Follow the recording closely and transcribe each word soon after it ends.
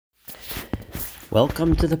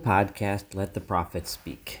Welcome to the podcast, Let the Prophet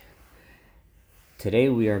Speak. Today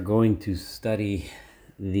we are going to study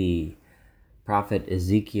the prophet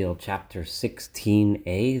Ezekiel chapter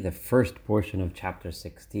 16a, the first portion of chapter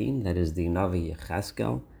 16, that is the Navi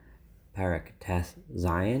Yecheskel, Parak Tes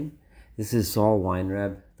Zion. This is Saul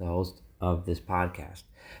Weinreb, the host of this podcast.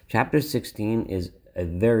 Chapter 16 is a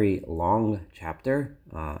very long chapter,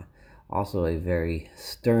 also a very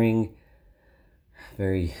stirring,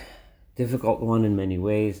 very difficult one in many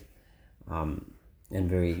ways, and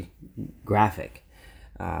very graphic,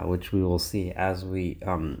 which we will see as we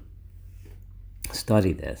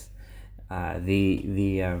study this.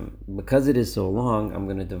 Because it is so long, I'm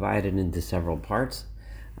going to divide it into several parts.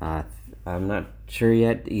 I'm not sure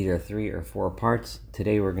yet, either 3 or 4 parts.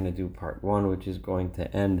 Today we're going to do part 1, which is going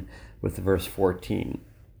to end with verse 14.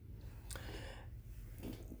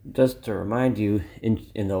 Just to remind you,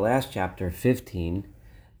 in the last chapter, 15,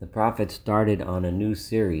 the prophet started on a new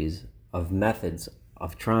series of methods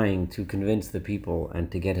of trying to convince the people and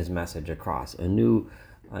to get his message across. A new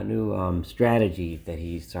strategy that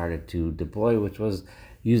he started to deploy, which was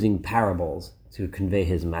using parables to convey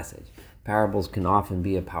his message. Parables can often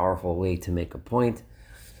be a powerful way to make a point.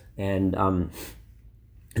 And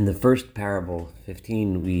in the first parable,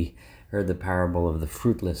 15, we heard the parable of the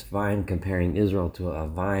fruitless vine, comparing Israel to a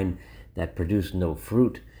vine that produced no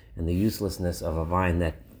fruit, and the uselessness of a vine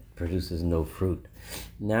that produces no fruit.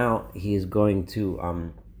 Now he is going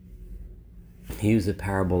to use the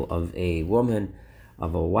parable of a woman,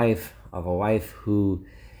 of a wife who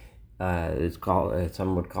is called,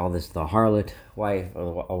 some would call this the harlot wife,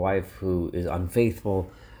 a wife who is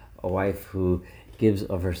unfaithful, a wife who gives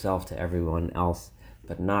of herself to everyone else,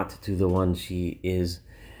 but not to the one she is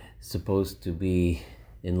supposed to be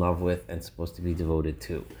in love with and supposed to be devoted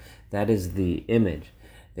to. That is the image.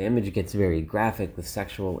 The image gets very graphic with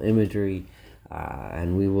sexual imagery,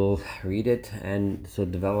 and we will read it and so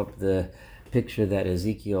develop the picture that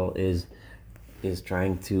Ezekiel is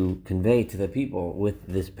trying to convey to the people with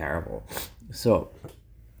this parable. So,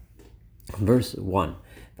 verse 1,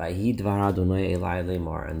 Vayhi dvar Adonai Elai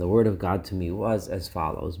lemar, and the word of God to me was as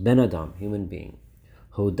follows: Ben Adam, human being,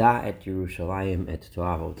 Hoda et Yerushalayim et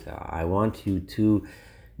Toavota. I want you to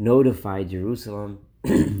notify Jerusalem,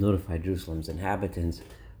 notify Jerusalem's inhabitants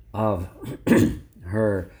of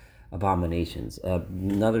her abominations.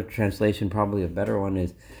 Another translation, probably a better one,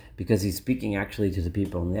 is, because he's speaking actually to the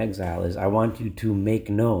people in the exile, is I want you to make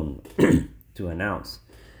known, to announce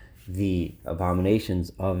the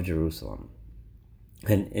abominations of Jerusalem.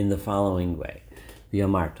 And in the following way,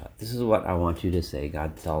 V'yamarta, this is what I want you to say,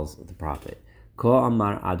 God tells the prophet. Ko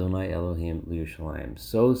amar Adonai Elohim lYerushalayim.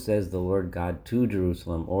 So says the Lord God to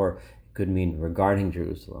Jerusalem, or it could mean regarding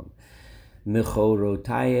Jerusalem.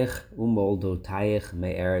 Mechorotayich umoldotayich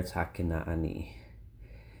me'eretz haKenaani.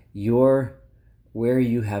 Where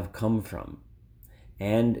you have come from,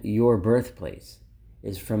 and your birthplace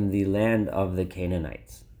is from the land of the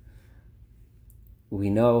Canaanites. We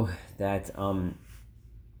know that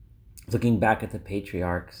looking back at the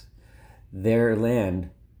patriarchs, their land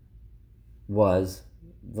was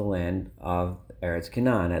the land of Eretz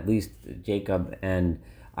Canaan. At least Jacob and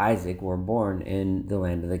Isaac were born in the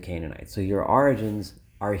land of the Canaanites. So your origins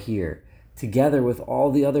are here, together with all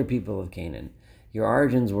the other people of Canaan. Your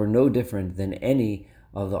origins were no different than any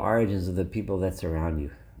of the origins of the people that surround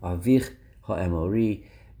you. Avich ha'emori,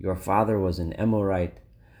 your father was an Amorite,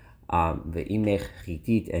 ve'imech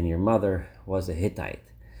Chitit, and your mother was a Hittite.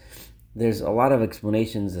 There's a lot of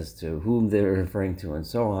explanations as to whom they're referring to and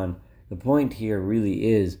so on. The point here really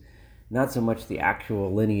is not so much the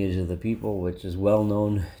actual lineage of the people, which is well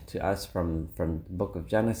known to us from the book of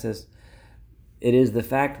Genesis. It is the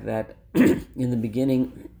fact that in the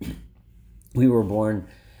beginning, we were born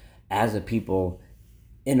as a people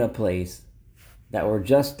in a place that were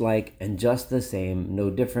just like and just the same, no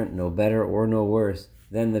different, no better, or no worse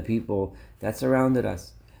than the people that surrounded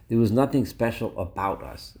us. There was nothing special about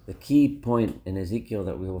us. The key point in Ezekiel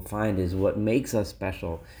that we will find is what makes us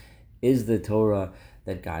special is the Torah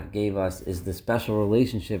that God gave us, is the special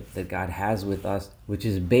relationship that God has with us, which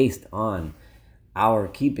is based on our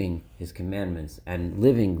keeping His commandments and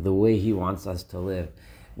living the way He wants us to live,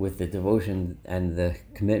 with the devotion and the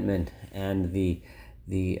commitment and the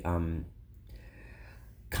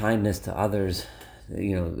kindness to others.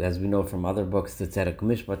 You know, as we know from other books, the tzedek,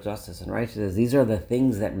 mishpat, justice, and righteousness. These are the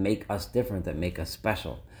things that make us different, that make us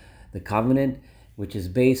special. The covenant, which is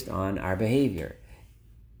based on our behavior.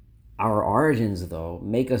 Our origins, though,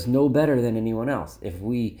 make us no better than anyone else. If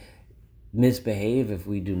we misbehave, if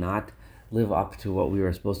we do not live up to what we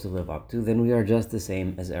were supposed to live up to, then we are just the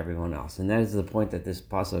same as everyone else. And that is the point that this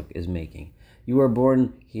pasuk is making. You were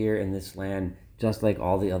born here in this land just like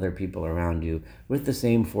all the other people around you, with the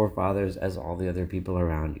same forefathers as all the other people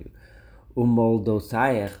around you.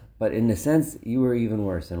 Umoldotayech, but in a sense, you were even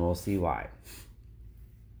worse, and we'll see why.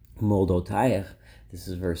 Moldotayech, this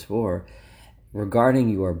is verse 4, regarding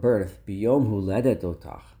your birth, biyom huledet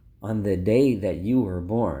otach, on the day that you were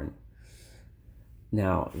born.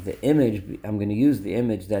 Now, the image, I'm going to use the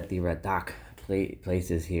image that the Radak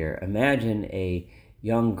places here. Imagine a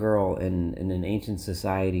young girl in an ancient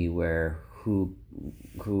society who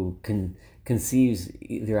conceives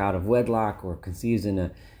either out of wedlock or conceives in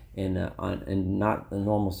not a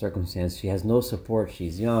normal circumstance. She has no support.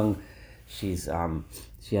 She's young. She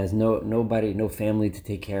has nobody, no family to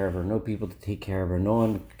take care of her, no people to take care of her. No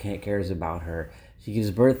one cares about her. She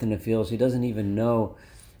gives birth in a field. She doesn't even know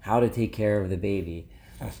how to take care of the baby.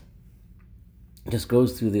 Just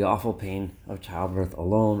goes through the awful pain of childbirth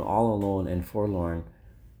alone, all alone and forlorn.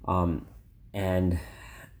 And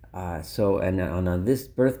on this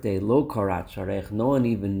birthday, lo karat sharech, no one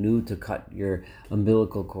even knew to cut your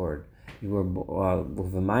umbilical cord. You were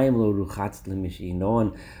v'mayim lo ruchatz l'mishi. No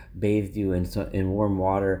one bathed you in warm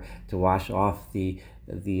water to wash off the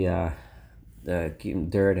dirt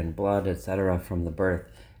and blood, etc., from the birth.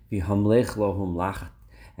 V'hamlech lo humlachat,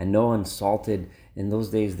 and no one salted. In those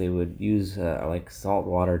days, they would use like salt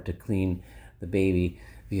water to clean the baby.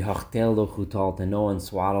 V'hachtel lo chutalt, and no one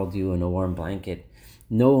swaddled you in a warm blanket.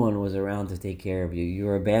 No one was around to take care of you. You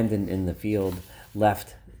were abandoned in the field,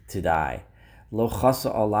 left to die. Lo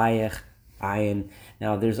chasa alayech ayin.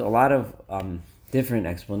 Now, there's a lot of different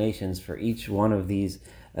explanations for each one of these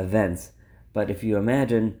events. But if you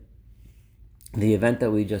imagine the event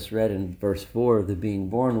that we just read in verse 4, the being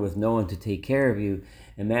born with no one to take care of you,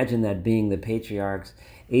 imagine that being the patriarchs,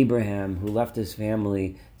 Abraham, who left his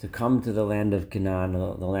family to come to the land of Canaan,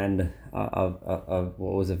 the land of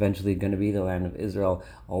what was eventually going to be the land of Israel,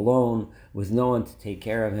 alone, with no one to take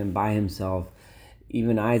care of him by himself.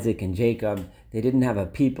 Even Isaac and Jacob, they didn't have a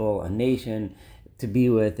people, a nation to be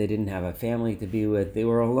with. They didn't have a family to be with. They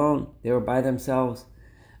were alone. They were by themselves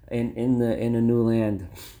in a new land.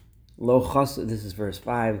 Lo chasa, this is verse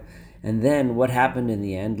 5. And then what happened in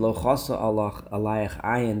the end? Lo chasa alayach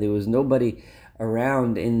ayin. There was nobody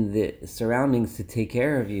around in the surroundings to take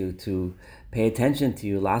care of you, to pay attention to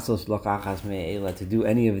you, lasos lokachas me'ela, to do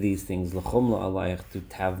any of these things, l'chom la'alayach, to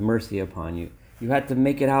have mercy upon you. You had to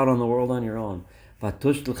make it out on the world on your own. And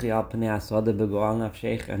in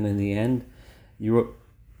the end, you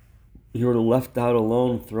were left out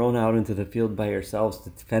alone, thrown out into the field by yourselves to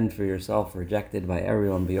fend for yourself, rejected by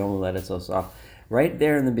everyone. Right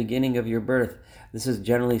there in the beginning of your birth. This is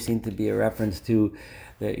generally seen to be a reference to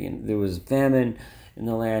that there was famine in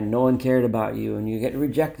the land, no one cared about you, and you get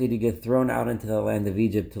rejected, you get thrown out into the land of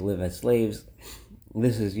Egypt to live as slaves.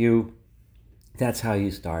 This is you. That's how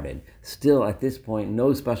you started. Still, at this point,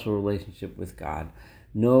 no special relationship with God,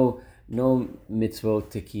 no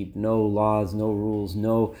mitzvot to keep, no laws, no rules,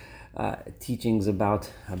 no teachings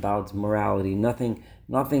about morality, nothing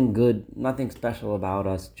good, nothing special about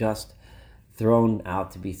us, just thrown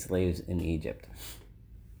out to be slaves in Egypt.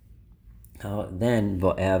 Then,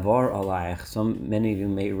 many of you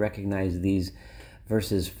may recognize these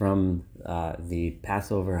verses from the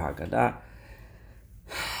Passover Haggadah.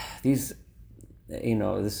 These,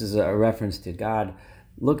 this is a reference to God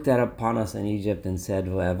looked at upon us in Egypt and said,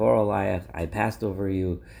 I passed over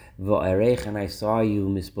you, and I saw you,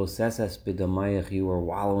 you were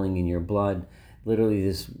wallowing in your blood. Literally,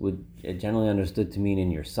 this would generally understood to mean in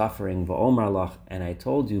your suffering. And I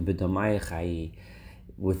told you,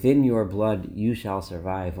 within your blood you shall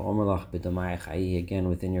survive. Again,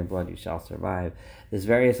 within your blood you shall survive. There's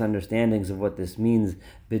various understandings of what this means.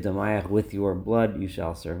 With your blood you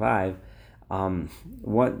shall survive.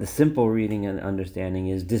 What the simple reading and understanding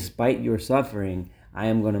is, despite your suffering, I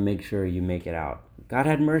am going to make sure you make it out. God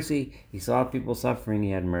had mercy. He saw people suffering. He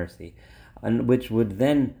had mercy. And which would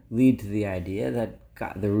then lead to the idea that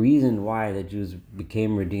the reason why the Jews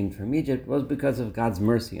became redeemed from Egypt was because of God's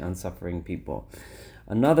mercy on suffering people.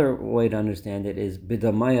 Another way to understand it is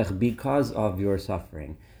bidamayach, because of your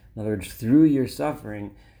suffering. In other words, through your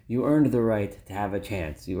suffering, you earned the right to have a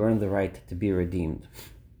chance. You earned the right to be redeemed.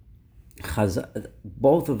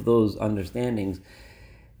 Both of those understandings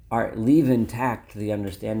leave intact the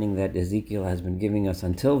understanding that Ezekiel has been giving us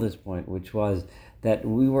until this point, which was that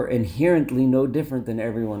we were inherently no different than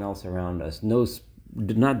everyone else around us,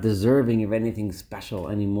 not deserving of anything special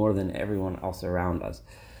any more than everyone else around us.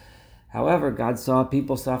 However, God saw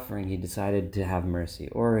people suffering. He decided to have mercy.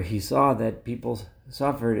 Or he saw that people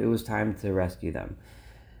suffered. It was time to rescue them.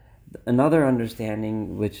 Another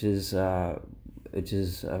understanding, which is known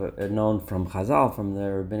from Chazal, from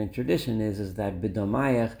the rabbinic tradition, is that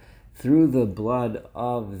b'damayach, through the blood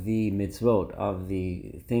of the mitzvot, of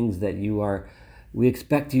the things that we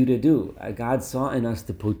expect you to do. God saw in us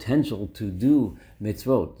the potential to do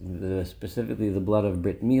mitzvot, specifically the blood of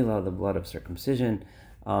Brit Milah, the blood of circumcision,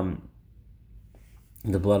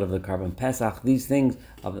 the blood of the Karban Pesach, these things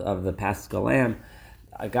of the Paschal Lamb.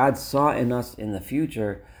 God saw in us in the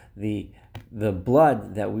future the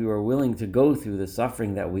blood that we were willing to go through, the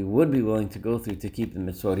suffering that we would be willing to go through to keep the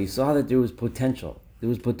mitzvot. He saw that there was potential. There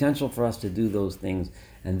was potential for us to do those things,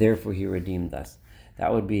 and therefore he redeemed us.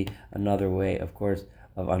 That would be another way, of course,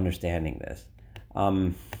 of understanding this.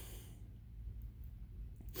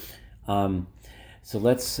 So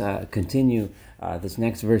let's continue. This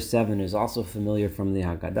next verse 7 is also familiar from the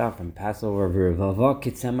Haggadah, from Passover.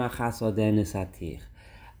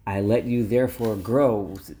 I let you therefore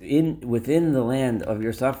grow within the land of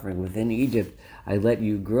your suffering, within Egypt. I let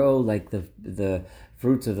you grow like the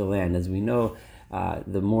fruits of the land. As we know,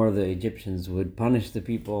 the more the Egyptians would punish the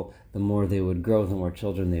people, the more they would grow, the more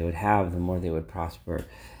children they would have, the more they would prosper.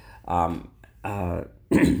 Vatirbi,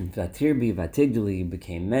 vatigdali, you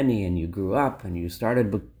became many, and you grew up, and you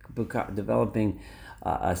started developing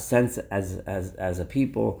a sense as a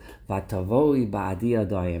people. Vatavoi ba'adi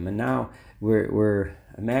adayim, and now we're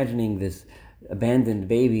imagining this abandoned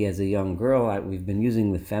baby as a young girl. We've been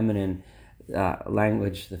using the feminine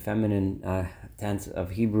language, the feminine tense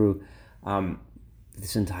of Hebrew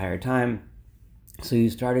this entire time. So you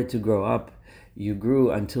started to grow up. You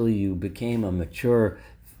grew until you became a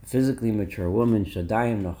physically mature woman,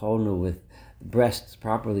 shadayim nacholnu, with breasts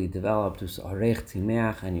properly developed,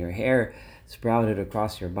 and your hair sprouted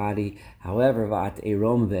across your body. However, va'at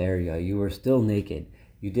erom ve'eria, you were still naked.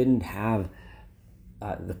 You didn't have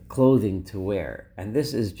the clothing to wear, and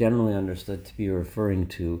this is generally understood to be referring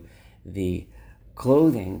to the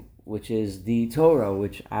clothing, which is the Torah,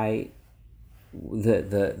 which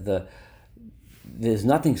there's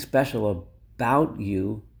nothing special about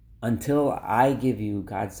you until I give you,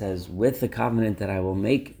 God says, with the covenant that I will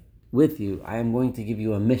make with you, I am going to give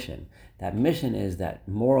you a mission. That mission is that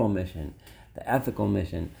moral mission, the ethical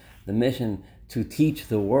mission, the mission to teach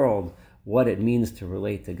the world what it means to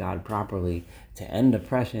relate to God properly, to end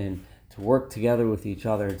oppression, to work together with each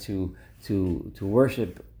other, to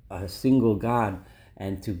worship a single God,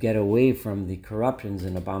 and to get away from the corruptions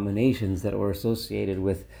and abominations that were associated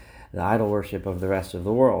with the idol worship of the rest of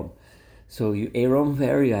the world. So Erom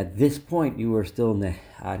Ve'eria, at this point you were still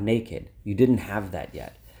naked. You didn't have that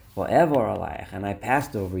yet. Va'evor alayich, and I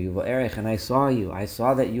passed over you. Va'erich, and I saw you. I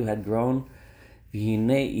saw that you had grown.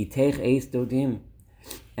 V'hinei itech eis dodim,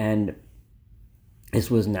 and this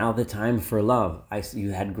was now the time for love.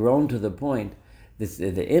 You had grown to the point.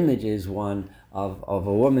 The image is one of a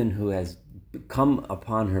woman who has come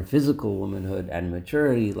upon her physical womanhood and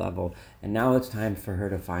maturity level, and now it's time for her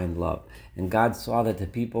to find love. And God saw that the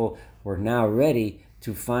people were now ready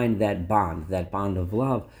to find that bond of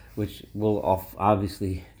love, which will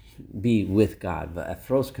obviously be with God.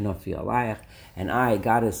 And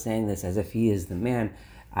God is saying this as if He is the man.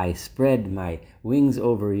 I spread my wings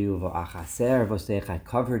over you, I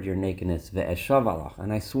covered your nakedness,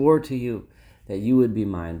 and I swore to you that you would be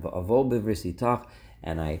mine,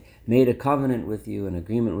 and I made a covenant with you, an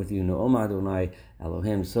agreement with you, No'om Adonai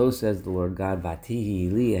Elohim, so says the Lord God,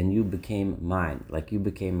 Vatihi li, and you became mine, like you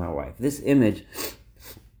became my wife. This image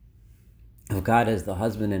of God as the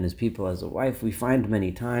husband and His people as a wife, we find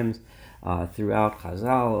many times throughout Chazal.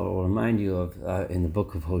 I'll remind you of in the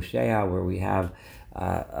book of Hosea, where we have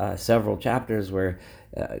several chapters where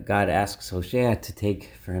God asks Hosea to take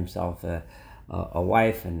for himself a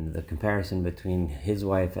wife, and the comparison between his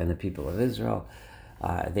wife and the people of Israel.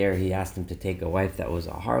 There he asked him to take a wife that was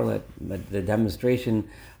a harlot, but the demonstration,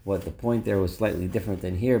 the point there was slightly different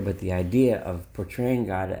than here, but the idea of portraying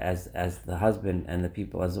God as the husband and the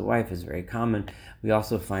people as a wife is very common. We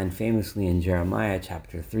also find famously in Jeremiah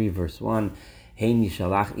chapter 3 verse 1, Hein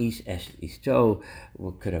yishalach ish esh ishto,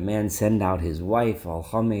 could a man send out his wife, al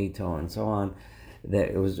chameito, and so on. That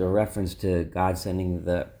it was a reference to God sending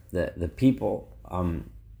the people,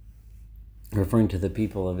 referring to the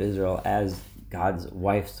people of Israel as God's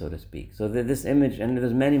wife, so to speak. So this image, and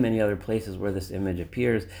there's many, many other places where this image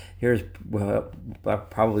appears. Here's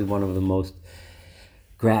probably one of the most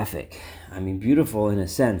graphic. I mean, beautiful in a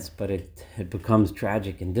sense, but it becomes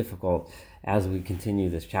tragic and difficult as we continue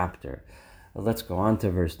this chapter. Let's go on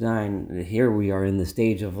to verse 9. Here we are in the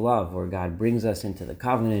stage of love where God brings us into the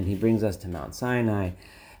covenant. He brings us to Mount Sinai.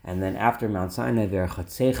 And then after Mount Sinai,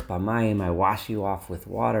 I wash you off with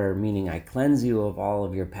water, meaning I cleanse you of all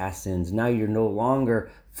of your past sins. Now you're no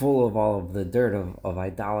longer full of all of the dirt of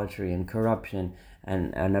idolatry and corruption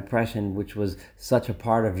and oppression, which was such a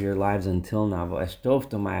part of your lives until now.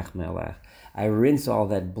 I rinse all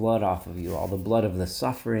that blood off of you, all the blood of the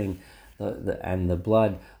suffering, and the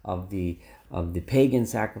blood of the pagan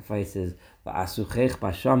sacrifices.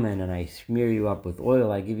 And I smear you up with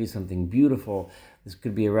oil. I give you something beautiful. This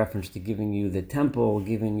could be a reference to giving you the temple,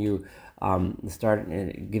 giving you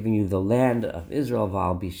giving you the land of Israel.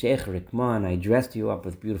 And I dressed you up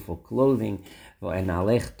with beautiful clothing.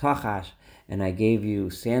 And I gave you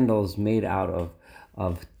sandals made out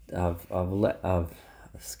of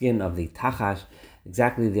skin of the tachash.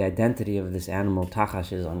 Exactly the identity of this animal,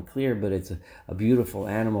 tachash, is unclear, but it's a beautiful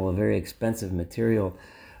animal, a very expensive material.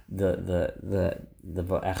 The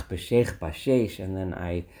v'echbeshech bashesh, and then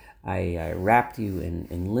I wrapped you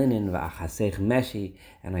in linen, v'achasech meshi,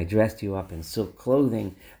 and I dressed you up in silk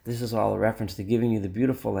clothing. This is all a reference to giving you the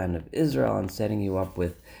beautiful land of Israel and setting you up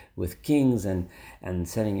with kings and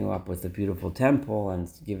setting you up with a beautiful temple and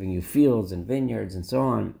giving you fields and vineyards and so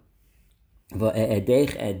on.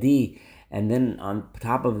 And then on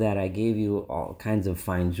top of that, I gave you all kinds of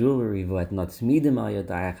fine jewelry, and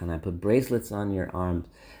I put bracelets on your arms,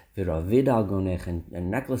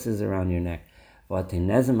 and necklaces around your neck,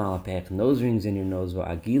 nose rings in your nose,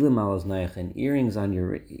 and earrings on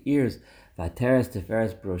your ears, and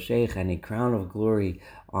a crown of glory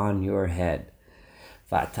on your head.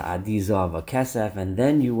 And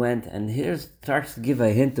then you went, and here starts to give a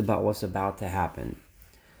hint about what's about to happen.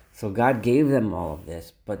 So God gave them all of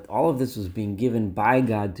this, but all of this was being given by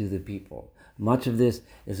God to the people. Much of this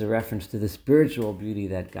is a reference to the spiritual beauty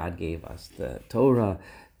that God gave us. The Torah,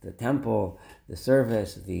 the temple, the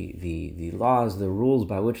service, the laws, the rules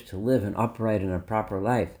by which to live an upright and a proper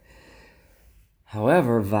life.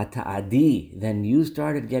 However, vata'adi, then you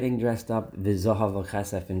started getting dressed up, v'zohav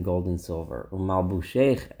v'chesef, in gold and silver,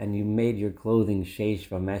 u'malbushech, and you made your clothing sheish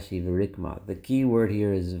v'meshi v'rikma. The key word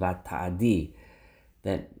here is vata'adi.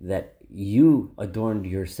 That you adorned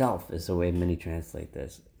yourself is the way many translate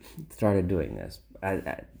this. Started doing this.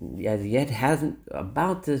 As yet hasn't,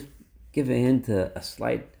 about to give a hint to a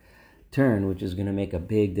slight turn, which is going to make a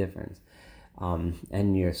big difference.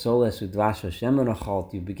 And your soles udvash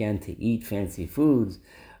shemenachalt, you began to eat fancy foods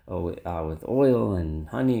with oil and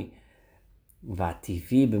honey.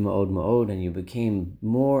 Vatifi b'ma'od ma'od, and you became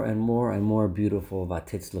more and more and more beautiful.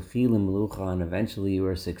 Vatitzlachi l'melucha, and eventually you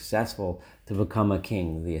were successful to become a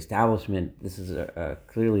king. The establishment, this is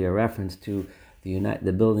clearly a reference to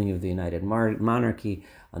the building of the united monarchy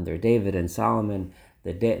under David and Solomon,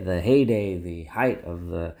 the heyday, the height of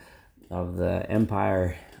the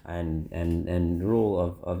empire and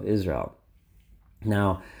rule of Israel.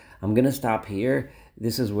 Now, I'm going to stop here.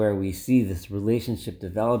 This is where we see this relationship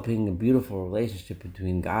developing, a beautiful relationship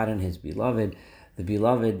between God and his beloved, the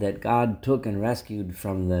beloved that God took and rescued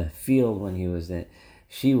from the field when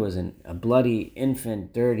she was a bloody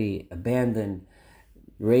infant, dirty, abandoned,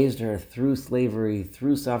 raised her through slavery,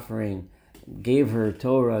 through suffering, gave her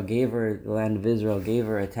Torah, gave her the land of Israel, gave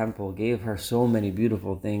her a temple, gave her so many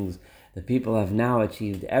beautiful things. The people have now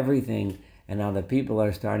achieved everything, and now the people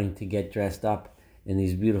are starting to get dressed up in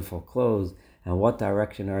these beautiful clothes. And what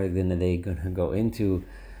direction are they going to go into?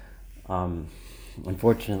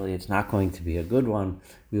 Unfortunately, it's not going to be a good one.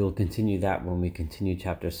 We will continue that when we continue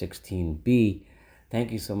chapter 16b.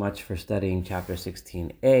 Thank you so much for studying chapter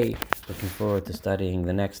 16a. Looking forward to studying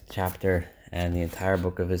the next chapter and the entire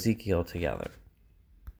book of Ezekiel together.